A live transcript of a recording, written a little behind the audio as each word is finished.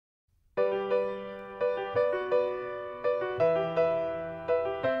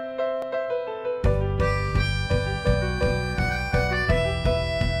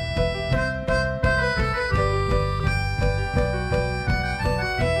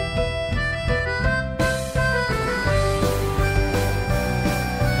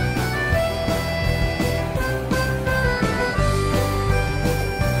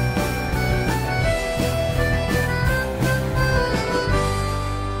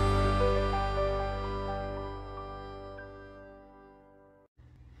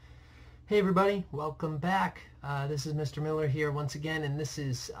Hey everybody, welcome back. This is Mr. Miller here once again, and this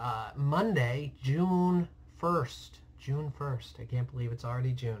is Monday, June 1st. June 1st. I can't believe it's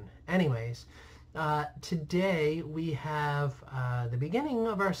already June. Anyways, today we have the beginning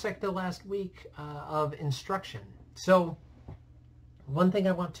of our second to last week of instruction. So, one thing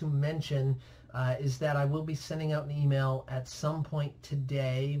I want to mention is that I will be sending out an email at some point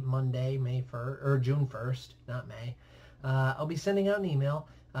today, Monday, May 1st, or June 1st, not May. I'll be sending out an email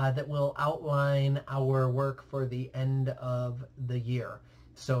that will outline our work for the end of the year.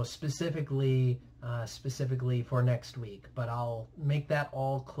 So specifically for next week, but I'll make that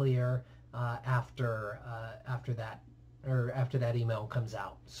all clear after that email comes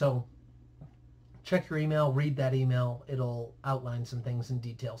out. So check your email, read that email. It'll outline some things and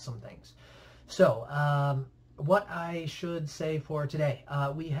detail some things. So what I should say for today,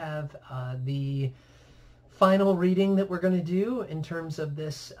 we have the final reading that we're going to do in terms of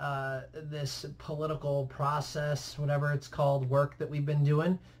this this political process, whatever it's called, work that we've been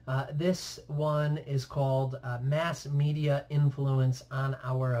doing. This one is called Mass Media Influence on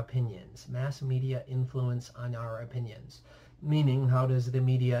Our Opinions. Mass media influence on our opinions. Meaning, how does the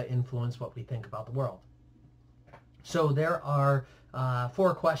media influence what we think about the world? So there are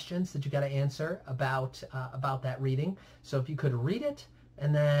 4 questions that you got to answer about that reading. So if you could read it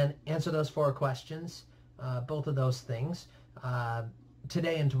and then answer those 4 questions, both of those things,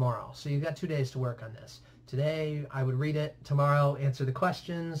 today and tomorrow. So you've got 2 days to work on this. Today, I would read it. Tomorrow, answer the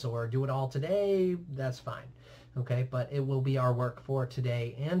questions, or do it all today. That's fine. Okay, but it will be our work for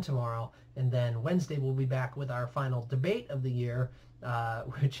today and tomorrow. And then Wednesday, we'll be back with our final debate of the year,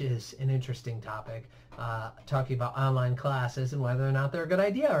 which is an interesting topic, talking about online classes and whether or not they're a good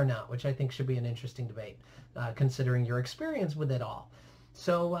idea or not, which I think should be an interesting debate, considering your experience with it all.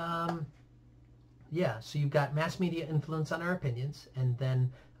 So, yeah, so you've got mass media influence on our opinions, and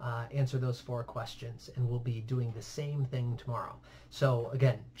then answer those 4 questions, and we'll be doing the same thing tomorrow. So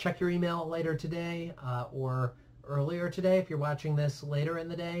again, check your email later today or earlier today if you're watching this later in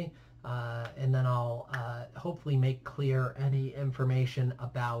the day, and then I'll hopefully make clear any information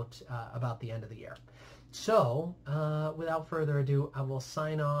about the end of the year. So without further ado, I will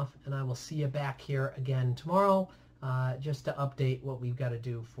sign off, and I will see you back here again tomorrow. Just to update what we've got to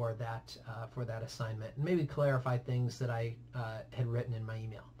do for that assignment, and maybe clarify things that I had written in my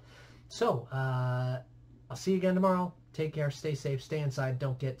email. So I'll see you again tomorrow. Take care, stay safe, stay inside,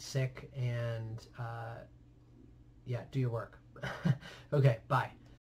 don't get sick, and yeah, do your work. Okay, bye.